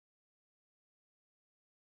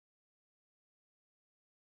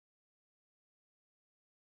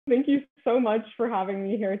Thank you so much for having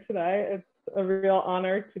me here today. It's a real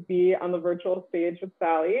honor to be on the virtual stage with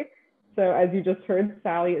Sallie. So as you just heard,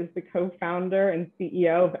 Sallie is the co-founder and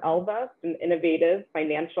CEO of Ellevest, an innovative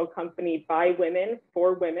financial company by women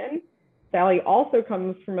for women. Sallie also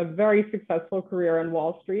comes from a very successful career on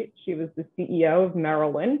Wall Street. She was the CEO of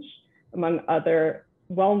Merrill Lynch, among other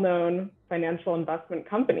well-known financial investment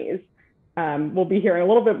companies. We'll be hearing a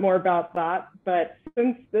little bit more about that, but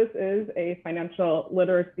since this is a financial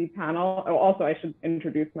literacy panel, also I should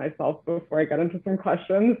introduce myself before I get into some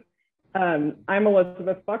questions. I'm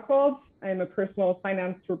Elizabeth Buchwald. I'm a personal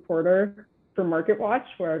finance reporter for MarketWatch,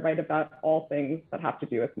 where I write about all things that have to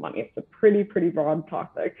do with money. It's a pretty broad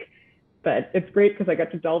topic, but it's great because I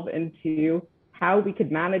get to delve into how we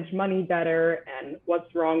could manage money better and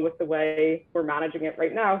what's wrong with the way we're managing it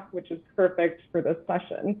right now, which is perfect for this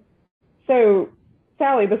session. So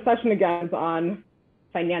Sallie, the session again is on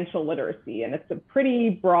financial literacy, and it's a pretty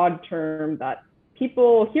broad term that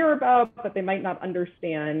people hear about, but they might not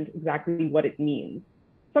understand exactly what it means.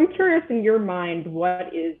 So I'm curious, in your mind,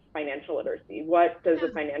 what is financial literacy? What does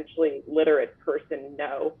a financially literate person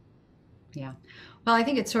know? Yeah. Well, I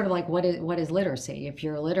think it's sort of like what is literacy? If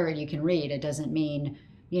you're literate, you can read. It doesn't mean,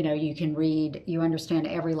 you can read, you understand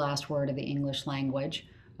every last word of the English language,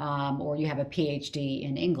 or you have a PhD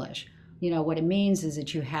in English. What it means is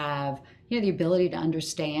that you have, the ability to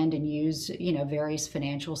understand and use, various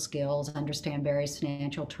financial skills, understand various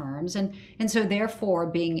financial terms, and so therefore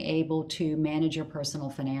being able to manage your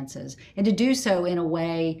personal finances and to do so in a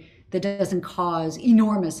way that doesn't cause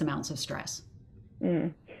enormous amounts of stress.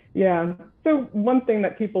 Yeah. So one thing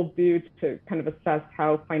that people do to kind of assess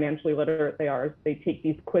how financially literate they are is they take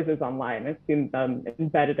these quizzes online. I've seen them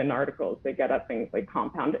embedded in articles. They get at things like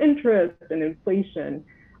compound interest and inflation.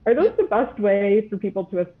 Are those the best way for people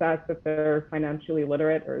to assess if they're financially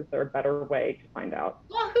literate, or is there a better way to find out?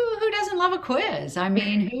 Well, who doesn't love a quiz? I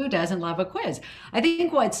mean, who doesn't love a quiz? I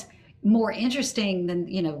think what's more interesting than,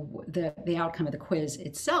 the outcome of the quiz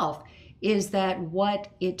itself is that what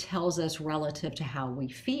it tells us relative to how we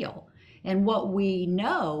feel. And what we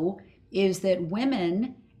know is that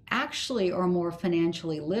women actually are more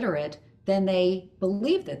financially literate than they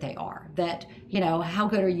believe that they are. That, how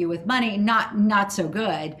good are you with money? Not so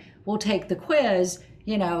good. We'll take the quiz,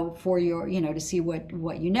 for your, to see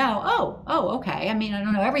what you know. Oh, okay. I mean, I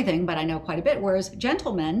don't know everything, but I know quite a bit. Whereas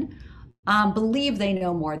gentlemen believe they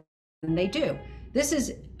know more than they do. This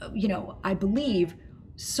is, I believe,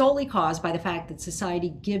 solely caused by the fact that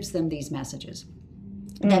society gives them these messages.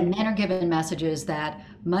 That men are given messages that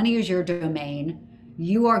money is your domain,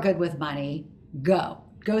 you are good with money, go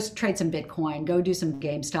trade some Bitcoin, go do some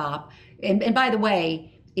GameStop. And by the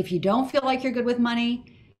way, if you don't feel like you're good with money,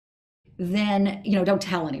 then, don't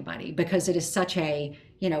tell anybody, because it is such a,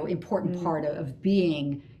 important part of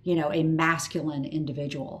being, a masculine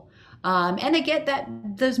individual. And they get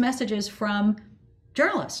those messages from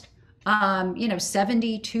journalists.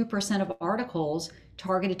 72% of articles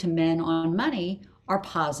targeted to men on money are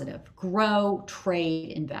positive. Grow,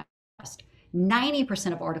 trade, invest.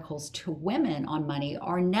 90% of articles to women on money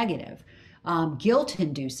are negative.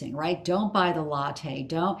 Guilt-inducing, right? Don't buy the latte.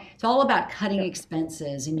 It's all about cutting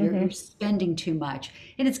expenses, and you're spending too much.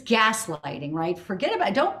 And it's gaslighting, right?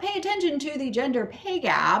 Don't pay attention to the gender pay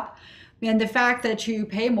gap and the fact that you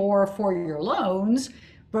pay more for your loans,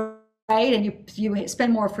 right? And you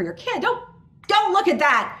spend more for your kid. Don't look at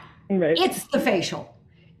that. Right. It's the facial.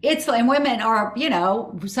 And women are,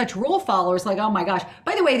 such rule followers, like, oh my gosh.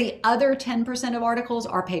 By the way, the other 10% of articles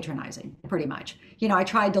are patronizing, pretty much. I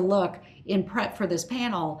tried to look in prep for this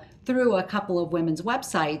panel through a couple of women's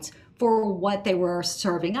websites for what they were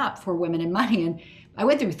serving up for women and money. And I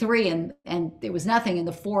went through 3 and it was nothing. And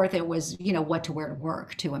the 4th, it was, what to wear to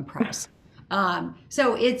work to impress.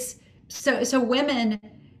 So women,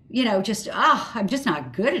 I'm just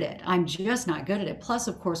not good at it. I'm just not good at it. Plus,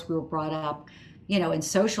 of course, we were brought up, and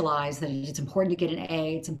socialized that it's important to get an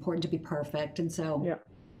A, it's important to be perfect. And so,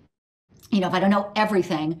 if I don't know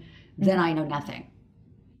everything, then I know nothing.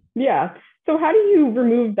 Yeah. So how do you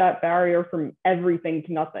remove that barrier from everything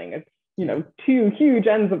to nothing? It's, 2 huge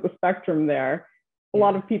ends of the spectrum there. A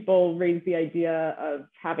lot of people raise the idea of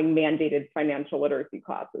having mandated financial literacy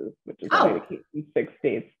classes, which is only the case in 6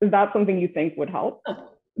 states. Is that something you think would help?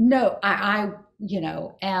 No, I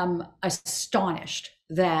am astonished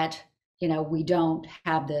that we don't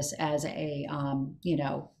have this as a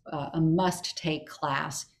must-take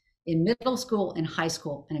class in middle school, in high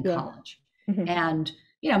school, and in college. And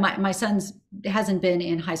my son's hasn't been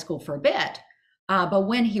in high school for a bit, but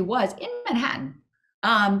when he was in Manhattan,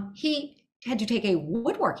 he had to take a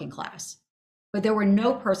woodworking class, but there were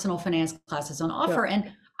no personal finance classes on offer.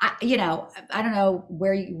 And I don't know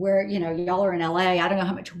where y'all are in LA. I don't know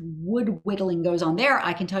how much wood whittling goes on there.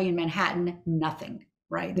 I can tell you in Manhattan, nothing,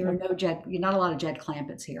 right? There are no not a lot of Jed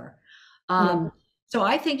Clampetts here. So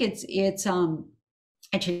I think it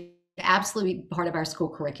should absolutely be part of our school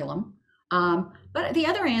curriculum. But the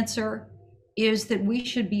other answer is that we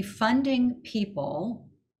should be funding people,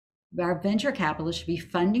 our venture capitalists should be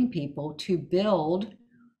funding people to build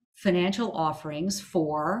financial offerings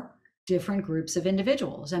for different groups of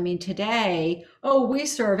individuals. I mean, today, we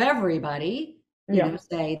serve everybody,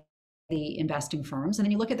 say the investing firms, and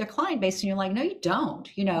then you look at their client base and you're like, no, you don't.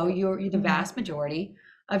 You're the vast majority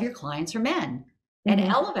of your clients are men. And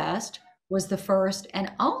Ellevest was the first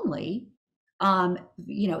and only,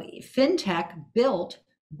 fintech built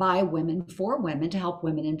by women for women to help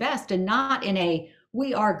women invest, and not in a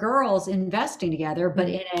we are girls investing together, but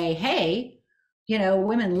in a hey,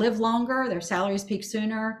 women live longer, their salaries peak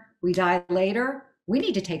sooner, we die later. We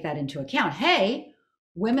need to take that into account. Hey,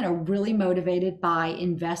 women are really motivated by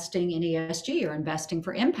investing in ESG or investing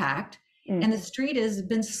for impact, and the street has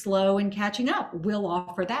been slow in catching up. We'll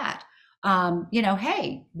offer that.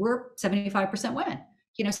 Hey, we're 75% women,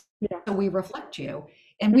 so we reflect you.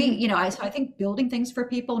 And we, so I think building things for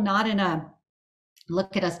people, not in a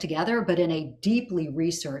look at us together, but in a deeply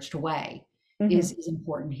researched way is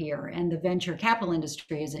important here. And the venture capital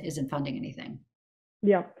industry isn't funding anything.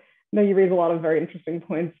 Yeah, no, you raise a lot of very interesting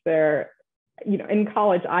points there. In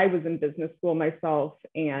college, I was in business school myself,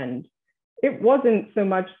 and it wasn't so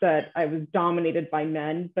much that I was dominated by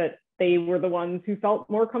men, but they were the ones who felt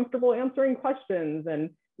more comfortable answering questions.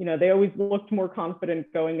 And, they always looked more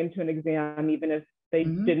confident going into an exam, even if they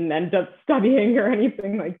didn't end up studying or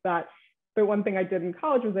anything like that. But one thing I did in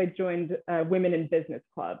college was I joined a Women in Business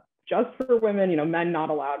Club, just for women, men not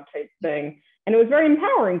allowed type thing. And it was very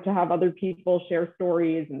empowering to have other people share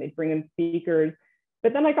stories, and they'd bring in speakers.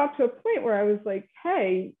 But then I got to a point where I was like,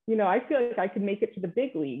 hey, I feel like I could make it to the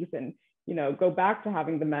big leagues and, go back to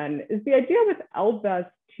having the men. Is the idea with Ellevest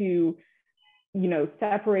to,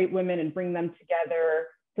 separate women and bring them together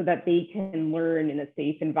so that they can learn in a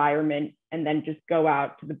safe environment and then just go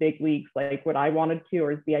out to the big leagues like what I wanted to?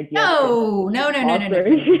 Or is the idea? No. Yep.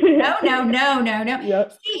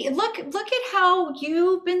 See, look at how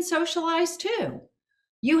you've been socialized too.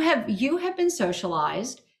 You have been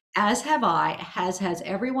socialized, as have I, has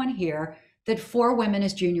everyone here, that for women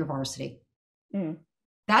is junior varsity.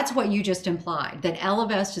 That's what you just implied, that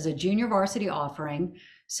Ellevest is a junior varsity offering.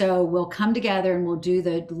 So we'll come together and we'll do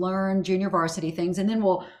the learn junior varsity things, and then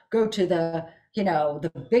we'll go to the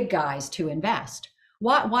big guys to invest.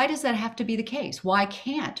 Why does that have to be the case? Why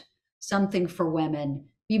can't something for women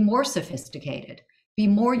be more sophisticated, be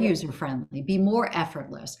more user-friendly, be more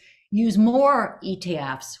effortless, use more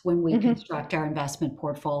ETFs when we construct our investment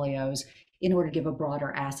portfolios in order to give a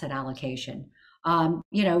broader asset allocation?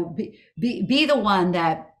 Be the one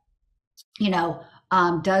that,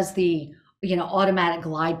 does the, automatic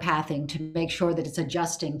glide pathing to make sure that it's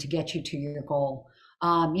adjusting to get you to your goal.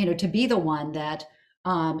 To be the one that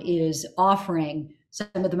is offering some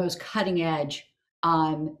of the most cutting edge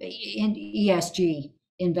in ESG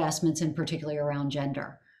investments, in particularly around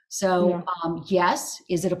gender. So yes,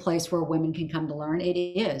 is it a place where women can come to learn? It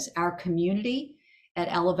is. Our community at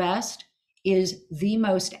Ellevest is the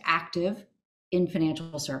most active in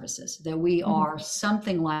financial services, that we are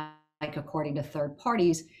something like, according to third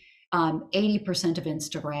parties, 80% of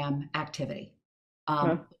Instagram activity,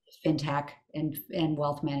 fintech and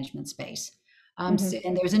wealth management space. And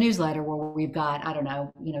there's a newsletter where we've got,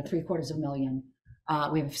 750,000.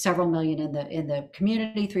 We have several million in the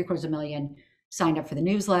community, 750,000 signed up for the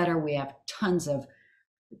newsletter. We have tons of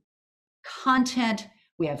content.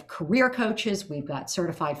 We have career coaches. We've got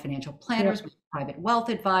certified financial planners, private wealth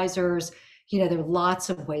advisors. There are lots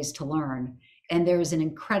of ways to learn. And there's an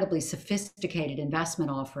incredibly sophisticated investment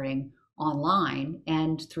offering online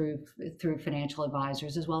and through financial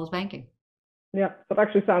advisors as well as banking. Yeah, that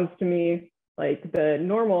actually sounds to me like the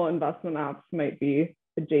normal investment apps might be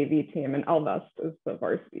the JV team and Ellevest is the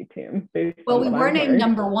varsity team. Well, we were named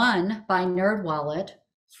number one by NerdWallet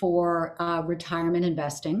for retirement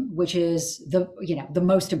investing, which is the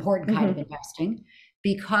most important kind of investing,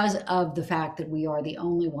 because of the fact that we are the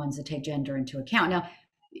only ones that take gender into account. Now,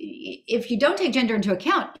 if you don't take gender into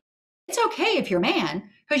account, it's okay if you're a man,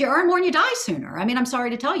 because you earn more and you die sooner. I mean, I'm sorry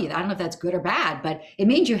to tell you that. I don't know if that's good or bad, but it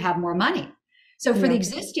means you have more money. So for the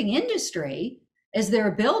existing industry, as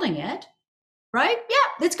they're building it, right?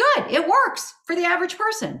 Yeah, it's good. It works for the average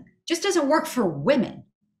person. Just doesn't work for women.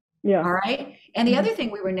 Yeah. All right. And the other thing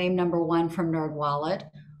we were named number one from NerdWallet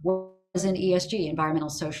was in ESG, environmental,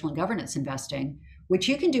 social, and governance investing, which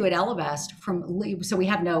you can do at Ellevest so we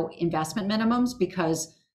have no investment minimums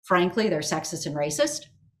because frankly, they're sexist and racist.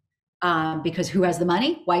 Because who has the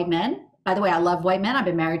money? White men. By the way, I love white men. I've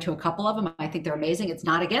been married to a couple of them. I think they're amazing. It's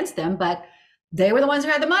not against them, but they were the ones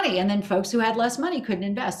who had the money. And then folks who had less money couldn't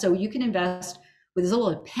invest. So you can invest with as little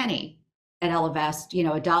as a penny at Ellevest. You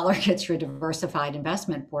know, $1 gets your diversified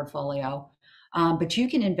investment portfolio. But you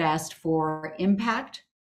can invest for impact,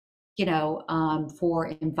 for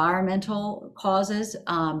environmental causes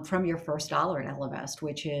from your first dollar at Ellevest,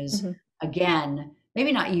 which is, again,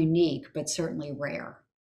 maybe not unique, but certainly rare.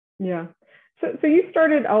 Yeah. So you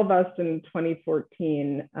started Ellevest in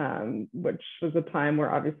 2014, which was a time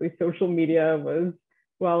where obviously social media was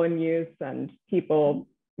well in use and people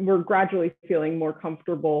were gradually feeling more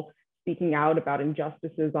comfortable speaking out about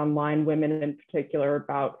injustices online, women in particular,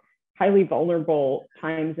 about highly vulnerable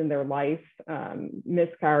times in their life,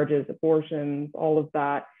 miscarriages, abortions, all of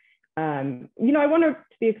that. I wonder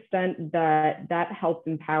to the extent that that helped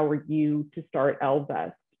empower you to start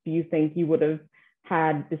Ellevest. Do you think you would have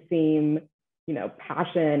had the same,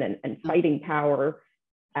 passion and fighting power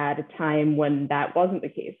at a time when that wasn't the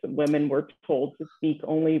case, when women were told to speak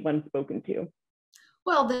only when spoken to?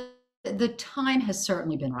 Well, the time has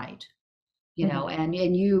certainly been right,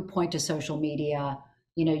 and you point to social media,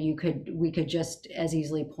 we could just as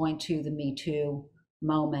easily point to the Me Too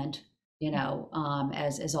moment,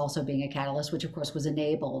 as also being a catalyst, which of course was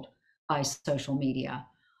enabled by social media.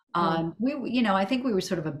 I think we were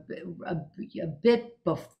sort of a bit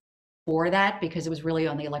before that because it was really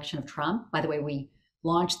on the election of Trump. By the way, we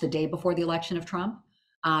launched the day before the election of Trump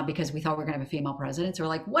because we thought we were going to have a female president. So we're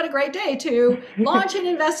like, what a great day to launch an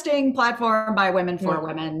investing platform by women for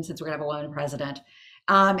women, since we're going to have a woman president.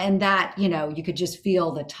 And that, you could just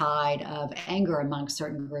feel the tide of anger amongst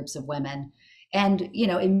certain groups of women. And,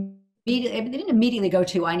 they didn't immediately go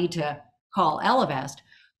to, I need to call Ellevest,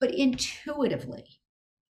 but intuitively,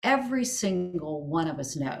 every single one of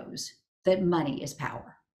us knows that money is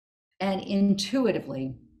power. And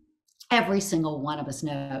intuitively, every single one of us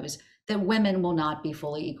knows that women will not be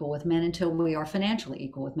fully equal with men until we are financially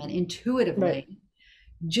equal with men. Intuitively,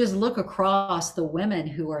 just look across the women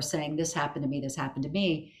who are saying, this happened to me, this happened to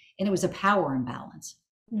me. And it was a power imbalance,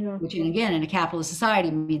 which, and again, in a capitalist society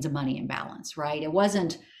means a money imbalance, right? It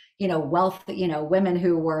wasn't, wealth, women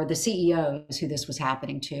who were the CEOs who this was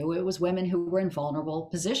happening to. It was women who were in vulnerable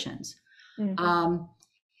positions.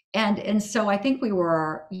 And so I think we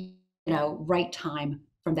were, right time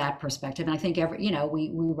from that perspective. And I think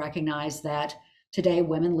we recognize that today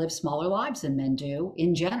women live smaller lives than men do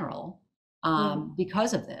in general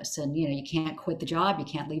because of this. And, you can't quit the job. You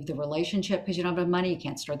can't leave the relationship because you don't have enough money. You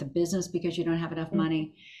can't start the business because you don't have enough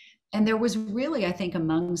money. And there was really, I think,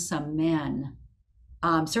 among some men,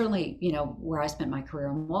 certainly, where I spent my career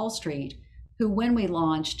on Wall Street, who, when we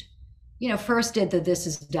launched, first did the "this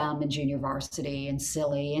is dumb" and junior varsity and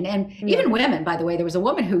silly, and even women. By the way, there was a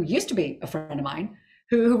woman who used to be a friend of mine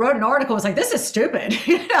who wrote an article, was like, "This is stupid."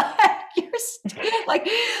 like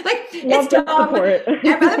it's dumb.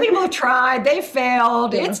 Other people have tried, they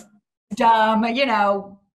failed. It's dumb.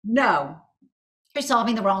 No. You're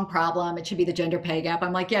solving the wrong problem. It should be the gender pay gap.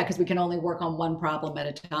 I'm like, yeah, because we can only work on one problem at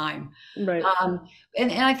a time. Right.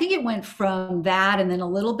 And I think it went from that, and then a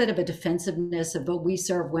little bit of a defensiveness of, but we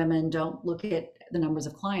serve women, don't look at the numbers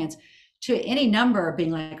of clients, to any number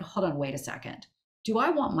being like, hold on, wait a second. Do I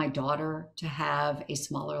want my daughter to have a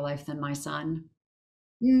smaller life than my son?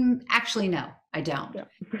 Actually, no, I don't. Yeah.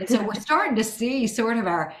 And so we're starting to see sort of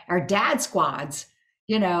our dad squads,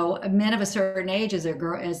 men of a certain age as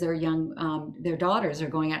their young, their daughters are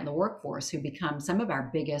going out in the workforce, who become some of our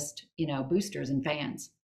biggest, boosters and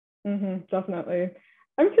fans. Definitely.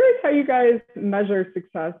 I'm curious how you guys measure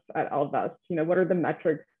success at Ellevest. What are the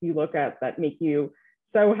metrics you look at that make you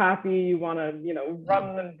so happy you want to,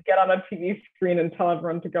 run and get on a TV screen and tell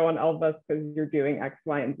everyone to go on Ellevest because you're doing X,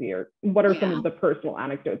 Y, and Z? Or what are some of the personal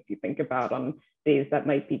anecdotes you think about on days that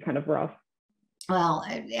might be kind of rough? Well,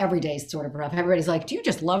 every day is sort of rough. Everybody's like, do you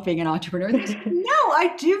just love being an entrepreneur? No,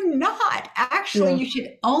 I do not. Actually, you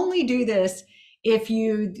should only do this if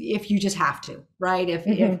you just have to, right? If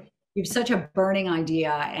you have such a burning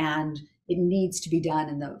idea and it needs to be done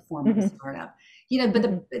in the form of a startup. But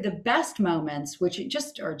the best moments, which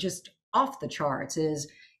are just off the charts, is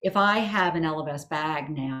if I have an Ellevest bag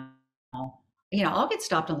now, I'll get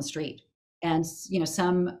stopped on the street. And,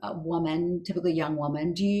 some woman, typically young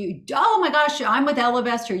woman, oh my gosh, I'm with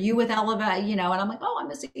Ellevest, or you with Ellevest, and I'm like, oh, I'm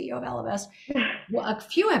the CEO of Ellevest. Well, a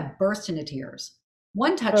few have burst into tears.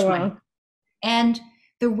 One touched my hand. And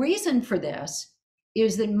the reason for this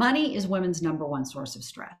is that money is women's number one source of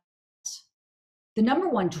stress. the number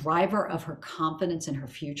one driver of her confidence in her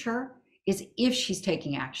future is if she's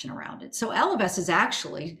taking action around it. So Ellevest is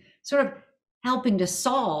actually sort of helping to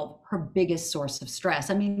solve her biggest source of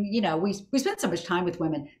stress. I mean, we spend so much time with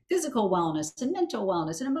women, physical wellness and mental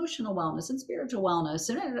wellness and emotional wellness and spiritual wellness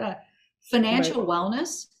and financial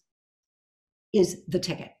wellness is the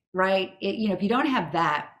ticket, right? If you don't have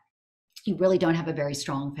that, you really don't have a very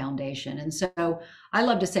strong foundation. And so I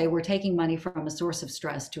love to say we're taking money from a source of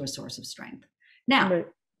stress to a source of strength. Now,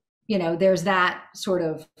 there's that sort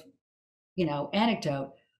of,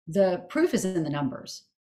 anecdote. The proof is in the numbers.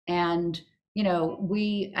 And,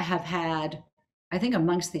 we have had, I think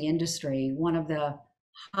amongst the industry, one of the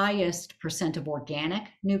highest percent of organic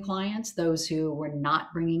new clients, those who were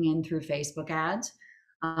not bringing in through Facebook ads,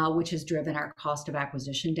 which has driven our cost of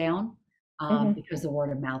acquisition down because the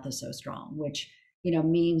word of mouth is so strong, which,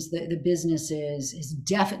 means that the business has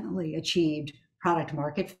definitely achieved product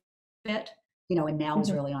market fit, and now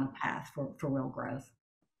is really on a path for real growth.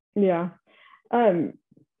 Yeah.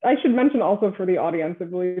 I should mention also for the audience, I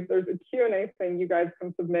believe there's a Q&A thing. You guys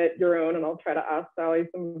can submit your own and I'll try to ask Sallie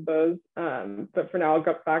some of those. But for now, I'll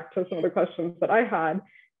get back to some of the questions that I had.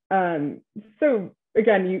 So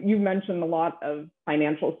again, you mentioned a lot of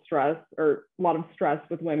financial stress, or a lot of stress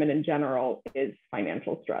with women in general is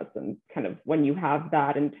financial stress. And kind of when you have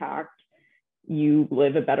that intact, you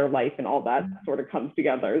live a better life and all that sort of comes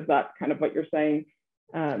together. Is that kind of what you're saying?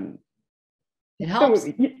 It helps.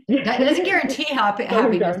 That doesn't guarantee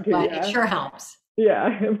happiness, but it sure helps.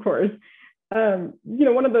 Yeah, of course.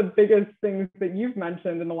 One of the biggest things that you've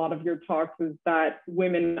mentioned in a lot of your talks is that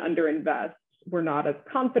women underinvest. We're not as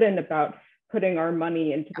confident about putting our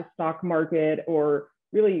money into the stock market or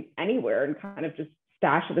really anywhere and kind of just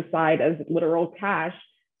stash it aside as literal cash.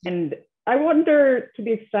 And I wonder to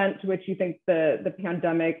the extent to which you think the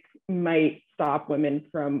pandemic might stop women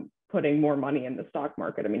from putting more money in the stock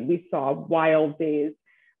market. I mean, we saw wild days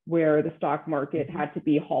where the stock market had to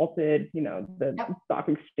be halted. The stock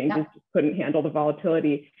exchanges just couldn't handle the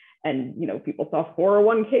volatility. And, people saw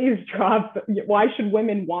 401ks drop. Why should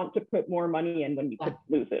women want to put more money in when we could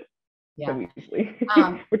lose it so easily,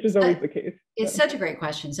 which is always the case? It's such a great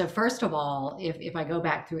question. So first of all, if I go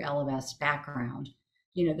back through Ellevest's background,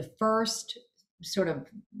 the first sort of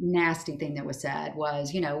nasty thing that was said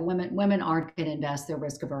was, women aren't going to invest, they're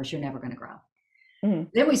risk averse, you're never going to grow.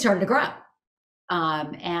 Then we started to grow.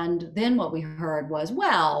 And then what we heard was,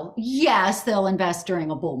 well, yes, they'll invest during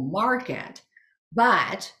a bull market,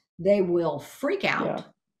 but they will freak out,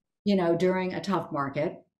 during a tough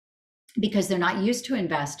market because they're not used to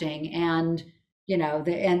investing. And,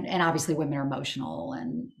 and obviously women are emotional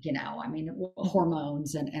and,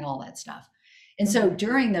 hormones and all that stuff. And so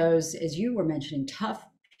during those, as you were mentioning, tough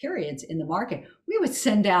periods in the market, we would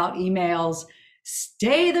send out emails,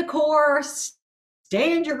 stay the course,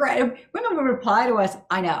 stay in your grade. Women would reply to us,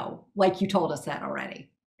 I know, like you told us that already.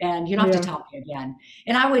 And you don't have to tell me again.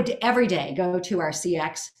 And I would every day go to our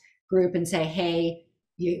CX group and say, hey,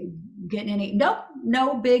 you getting any,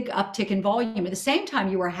 no big uptick in volume. At the same time,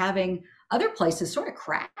 you were having other places sort of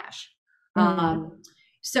crash.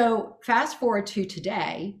 So fast forward to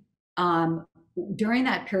today, during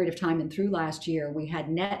that period of time and through last year, we had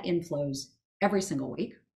net inflows every single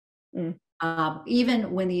week.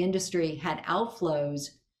 Even when the industry had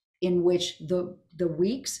outflows in which the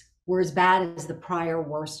weeks were as bad as the prior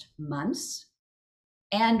worst months,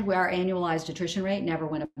 and where our annualized attrition rate never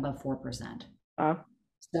went above 4%.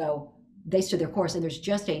 So they stood their course. And there's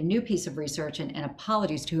just a new piece of research, and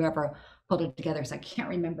apologies to whoever pulled it together, because I can't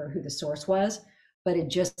remember who the source was, but it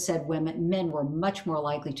just said men were much more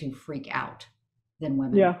likely to freak out than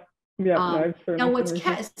women.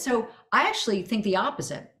 So I actually think the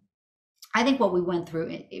opposite. I think what we went through,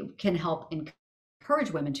 it can help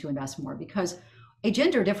encourage women to invest more, because a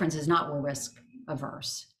gender difference is not we're risk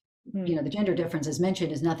averse. The gender difference, as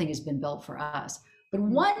mentioned, is nothing has been built for us. But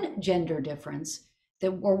one gender difference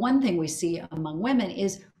or one thing we see among women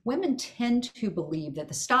is women tend to believe that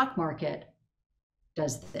the stock market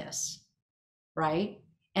does this, right?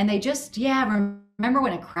 And they just, remember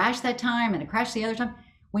when it crashed that time and it crashed the other time?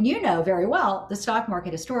 When very well, the stock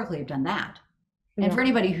market historically have done that. And for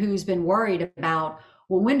anybody who's been worried about,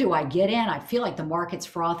 well, when do I get in? I feel like the market's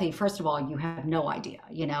frothy. First of all, you have no idea,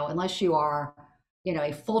 unless you are,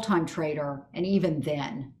 a full-time trader. And even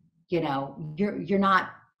then, you're not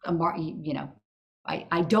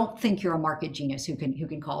I don't think you're a market genius who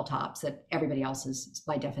can call tops that everybody else is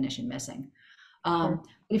by definition missing.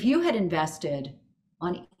 If you had invested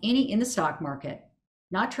in the stock market,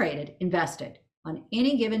 not traded, invested on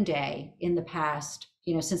any given day in the past,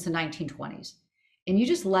 since the 1920s, and you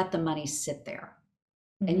just let the money sit there,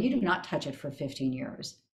 and you do not touch it for 15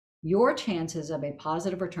 years, your chances of a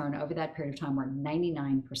positive return over that period of time were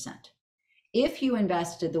 99%. If you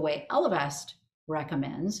invested the way Ellevest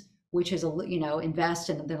recommends, which is invest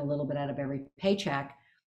and then a little bit out of every paycheck,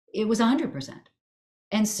 it was 100%.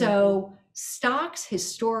 And so stocks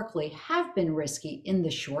historically have been risky in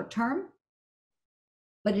the short term,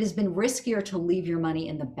 but it has been riskier to leave your money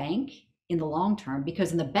in the bank in the long term,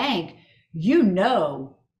 because in the bank,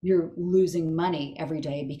 you're losing money every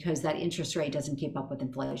day because that interest rate doesn't keep up with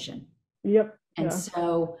inflation. Yep. And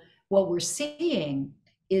so what we're seeing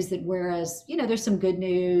is that whereas, there's some good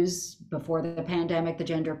news before the pandemic, the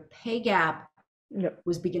gender pay gap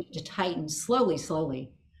was beginning to tighten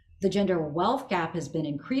slowly. The gender wealth gap has been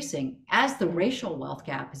increasing as the racial wealth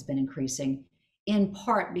gap has been increasing, in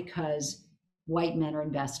part because white men are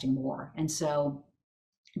investing more. And so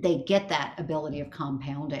they get that ability of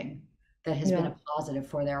compounding that has been a positive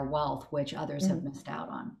for their wealth, which others have missed out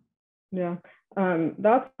on. Yeah,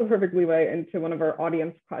 that's the perfect leeway into one of our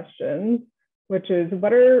audience questions, which is,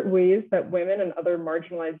 what are ways that women and other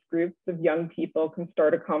marginalized groups of young people can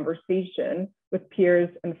start a conversation with peers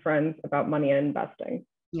and friends about money and investing?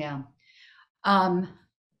 Yeah.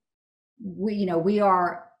 We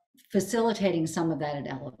are facilitating some of that at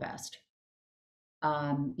Ellevest.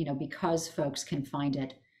 Because folks can find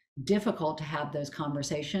it difficult to have those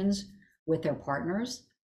conversations with their partners,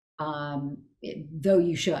 though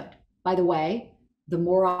you should. By the way, the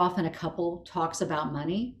more often a couple talks about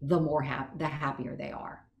money, the happier they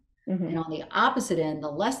are. And on the opposite end, the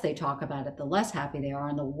less they talk about it, the less happy they are.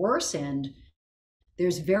 On the worse end,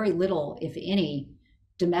 there's very little, if any,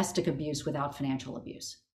 domestic abuse without financial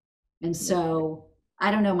abuse. And so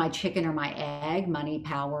I don't know my chicken or my egg, money,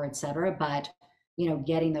 power, et cetera, but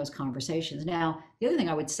getting those conversations. Now, the other thing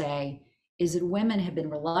I would say is that women have been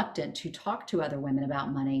reluctant to talk to other women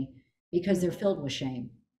about money because they're filled with shame.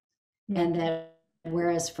 And that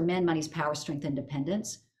whereas for men, money's power, strength,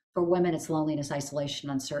 independence, for women, it's loneliness, isolation,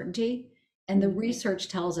 uncertainty. And the research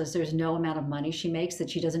tells us there's no amount of money she makes that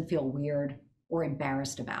she doesn't feel weird or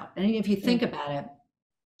embarrassed about. And if you think about it,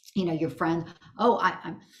 your friend,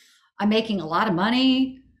 I'm making a lot of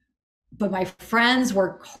money, but my friends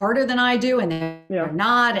work harder than I do and they're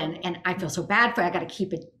not. And I feel so bad for it. I got to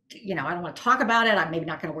keep it, I don't want to talk about it. I'm maybe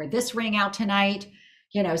not going to wear this ring out tonight,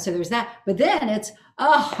 so there's that. But then it's,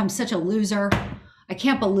 I'm such a loser. I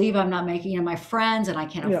can't believe I'm not making, my friends, and I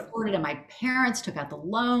can't afford it. And my parents took out the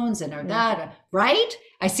loans and that, right?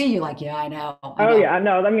 I see you like, I know. Yeah,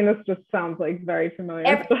 no, this just sounds like very familiar.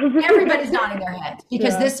 Everybody's nodding their heads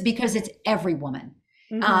because it's every woman.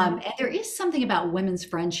 And there is something about women's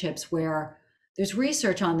friendships where there's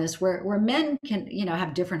research on this, where men can,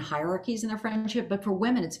 have different hierarchies in their friendship, but for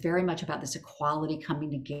women, it's very much about this equality coming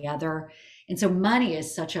together. And so money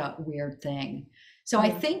is such a weird thing. So I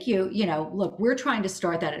think look, we're trying to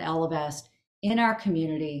start that at Ellevest in our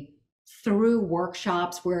community through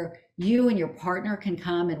workshops where you and your partner can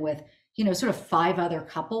come and with, sort of 5 other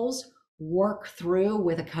couples work through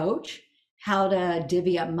with a coach how to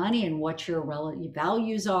divvy up money and what your relative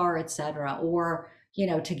values are, et cetera, or,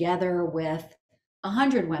 together with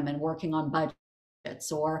 100 women working on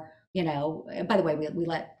budgets, or, by the way, we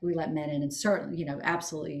let men in and certainly,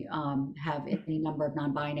 absolutely have any number of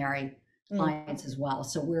non-binary clients as well.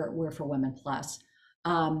 So we're for women plus.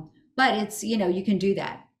 But it's, you can do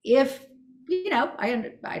that. If,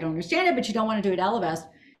 I don't understand it, but you don't want to do it at Ellevest,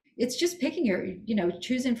 it's just picking your,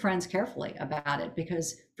 choosing friends carefully about it,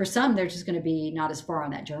 because for some, they're just going to be not as far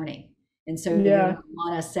on that journey. And so you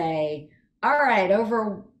want to say, all right,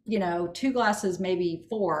 over, 2 glasses, maybe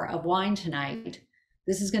 4 of wine tonight,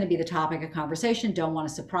 this is going to be the topic of conversation. Don't want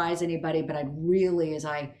to surprise anybody, but I'd really, as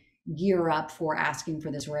I gear up for asking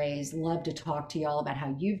for this raise, love to talk to you all about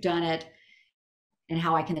how you've done it and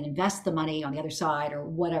how I can then invest the money on the other side, or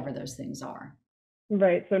whatever those things are.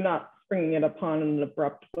 Right. So not springing it upon in an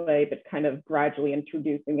abrupt way, but kind of gradually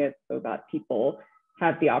introducing it so that people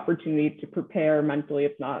have the opportunity to prepare mentally.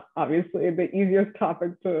 It's not obviously the easiest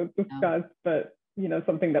topic to discuss, but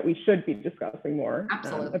something that we should be discussing more.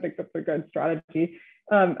 Absolutely. I think that's a good strategy.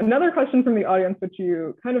 Another question from the audience, which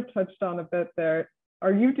you kind of touched on a bit there.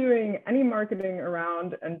 Are you doing any marketing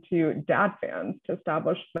around and to dad fans to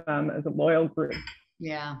establish them as a loyal group?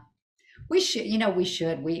 Yeah, we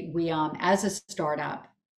should. We as a startup,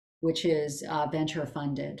 which is venture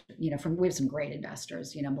funded, we have some great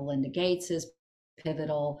investors. Melinda Gates is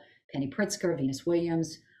pivotal, Penny Pritzker, Venus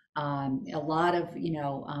Williams, a lot of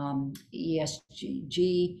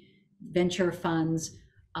ESG venture funds.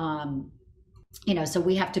 So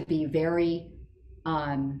we have to be very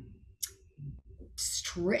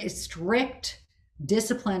strict,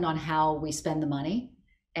 disciplined on how we spend the money.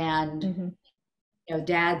 And Mm-hmm.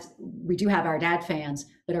 dads, we do have our dad fans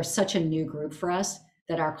that are such a new group for us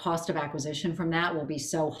that our cost of acquisition from that will be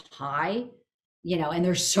so high, and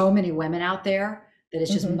there's so many women out there that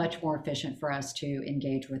it's just Mm-hmm. much more efficient for us to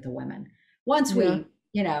engage with the women. Once Yeah.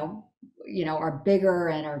 we, are bigger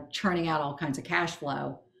and are churning out all kinds of cash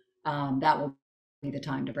flow, that will be the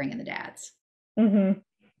time to bring in the dads. Mm-hmm.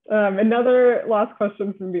 Another last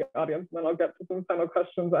question from the audience, and then I'll get to some final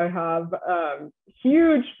questions I have.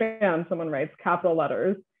 Huge fan, someone writes, capital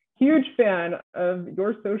letters, huge fan of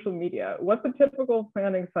your social media. What's a typical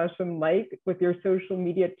planning session like with your social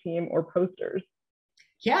media team or posters?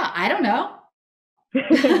 Yeah, I don't know.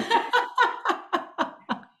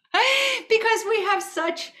 Because we have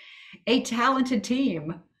such a talented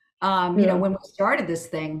team. When we started this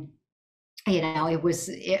thing, I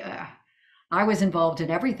was involved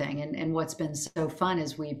in everything. And what's been so fun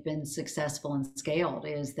is we've been successful and scaled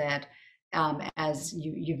is that, as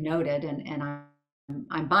you've noted, and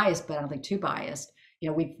I'm biased, but I don't think too biased,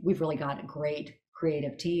 we've really got great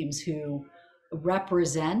creative teams who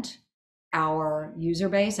represent our user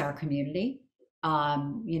base, our community.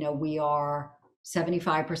 We are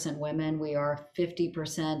 75% women. We are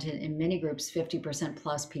 50% in many groups, 50%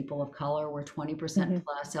 plus people of color. We're 20%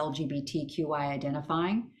 plus LGBTQI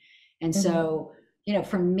identifying. And so,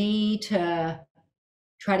 for me to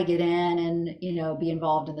try to get in and, be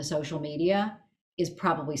involved in the social media is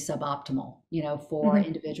probably suboptimal, for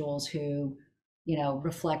individuals who,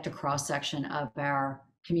 reflect a cross section of our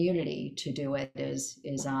community. To do it is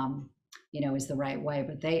the right way.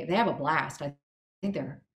 But they have a blast. I think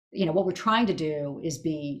they're, what we're trying to do is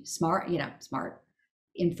be smart,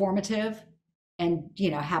 informative, and,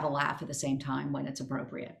 have a laugh at the same time when it's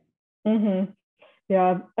appropriate. Mm-hmm.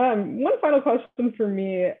 Yeah. One final question for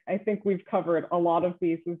me. I think we've covered a lot of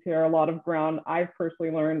bases here, a lot of ground. I've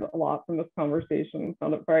personally learned a lot from this conversation,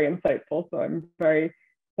 found it very insightful. So I'm very,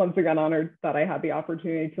 once again, honored that I had the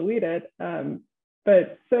opportunity to lead it.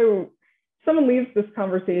 But so someone leaves this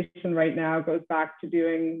conversation right now, goes back to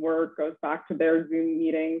doing work, goes back to their Zoom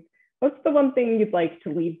meetings. What's the one thing you'd like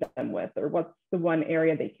to leave them with? Or what's the one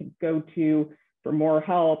area they could go to for more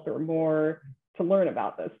help or more to learn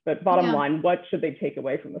about this? But bottom line, what should they take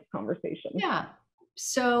away from this conversation? Yeah.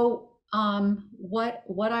 So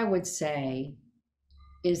what I would say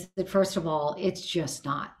is that, first of all, it's just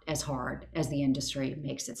not as hard as the industry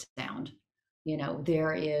makes it sound.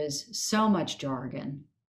 There is so much jargon.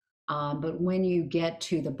 But when you get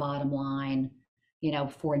to the bottom line,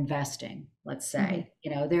 for investing, let's say,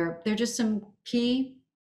 there are just some key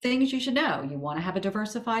things you should know. You want to have a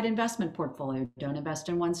diversified investment portfolio. Don't invest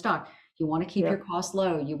in one stock. You want to keep your costs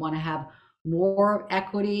low. You want to have more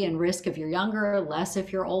equity and risk if you're younger, less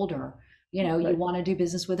if you're older. You want to do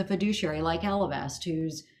business with a fiduciary like Ellevest,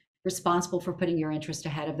 who's responsible for putting your interest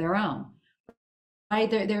ahead of their own. Right?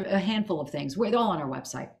 There are a handful of things. We're all on our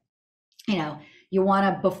website. You want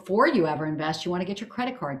to, before you ever invest, you want to get your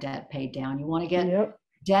credit card debt paid down. You want to get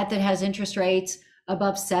debt that has interest rates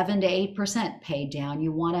above 7 to 8% paid down.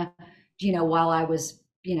 You want to, while I was,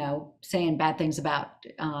 saying bad things about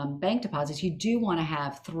bank deposits, you do want to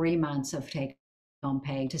have 3 months of take home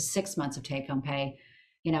pay to 6 months of take home pay.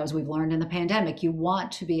 As we've learned in the pandemic, you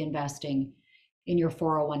want to be investing in your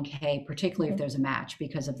 401k, particularly if there's a match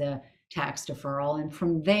because of the tax deferral. And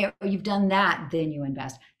from there, you've done that, then you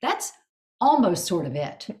invest. That's almost sort of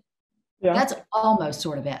it. That's almost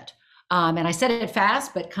sort of it. And I said it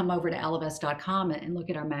fast, but come over to ellevest.com and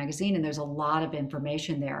look at our magazine, and there's a lot of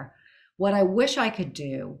information there. What I wish I could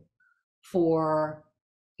do for,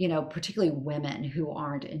 particularly women who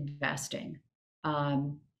aren't investing,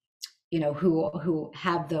 who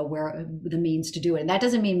have the means to do it. And that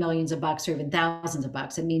doesn't mean millions of bucks or even thousands of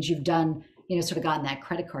bucks. It means you've done, sort of gotten that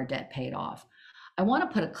credit card debt paid off. I want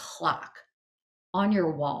to put a clock on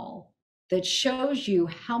your wall that shows you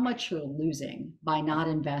how much you're losing by not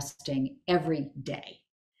investing every day.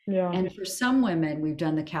 And for some women, we've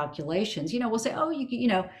done the calculations. We'll say, oh,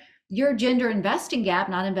 your gender investing gap,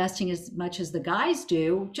 not investing as much as the guys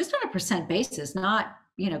do, just on a percent basis, not,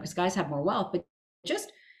 because guys have more wealth, but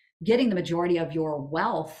just getting the majority of your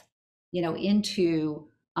wealth, into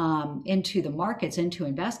the markets, into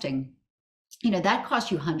investing. That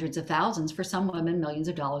costs you hundreds of thousands, for some women, millions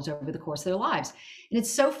of dollars over the course of their lives. And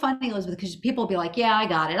it's so funny, Elizabeth, because people will be like, yeah, I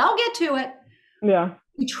got it. I'll get to it. Yeah.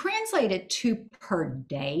 You translate it to per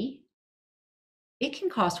day, it can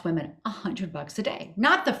cost women $100 a day.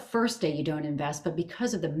 Not the first day you don't invest, but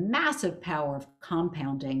because of the massive power of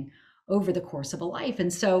compounding over the course of a life.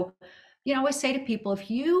 And so, I always say to people,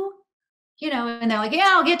 if you, and they're like, yeah,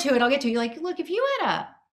 I'll get to it. You're like, look, if you had a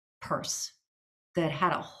purse that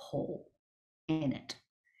had a hole in it,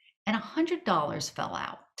 $100 fell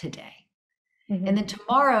out today. Mm-hmm. And then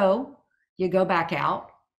tomorrow you go back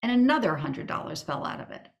out and another $100 fell out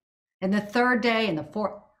of it. And the third day and the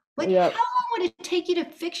fourth, like Yep. how long would it take you to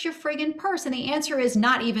fix your friggin' purse? And the answer is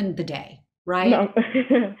not even the day, right?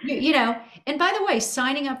 No. You know, and by the way,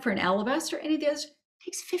 signing up for an Ellevest or any of those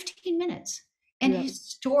takes 15 minutes. And Yeah.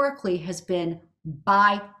 historically has been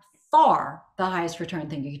by far the highest return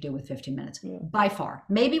thing you could do with 15 minutes. Yeah. By far.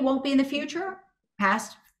 Maybe won't be in the future,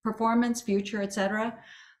 past performance, future, etc.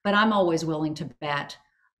 But I'm always willing to bet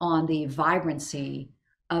on the vibrancy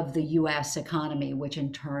of the US economy, which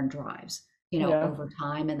in turn drives, you know, Yeah. over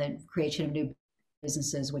time, and the creation of new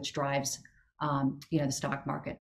businesses, which drives, you know, the stock market.